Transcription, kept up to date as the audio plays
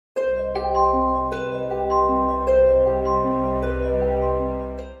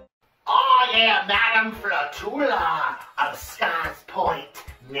Madame Flotula of Scars Point,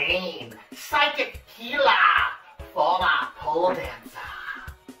 Maine, psychic healer, former pole dancer.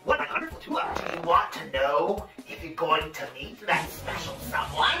 What an wonderful tour. Do you want to know if you're going to meet that special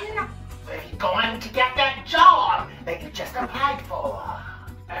someone? Or if you're going to get that job that you just applied for?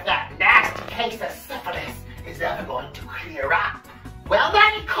 If that nasty case of syphilis is ever going to clear up, well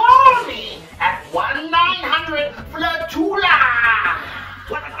then call me at 1-900-FLOTULA.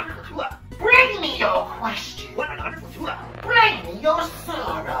 What an wonderful tour. Bring me your question. What an wonderful tour. Bring me your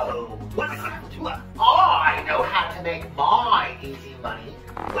sorrow. What an wonderful tour. I know how to make my easy money.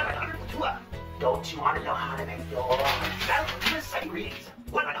 What an wonderful tour. Don't you want to know how to make yours? Welcome to Psychic Readings.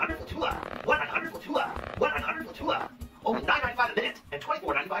 What an wonderful tour. What an wonderful tour. What an wonderful tour. Only $9.95 a minute and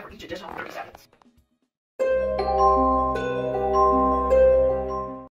 $24.95 for each additional 30 seconds.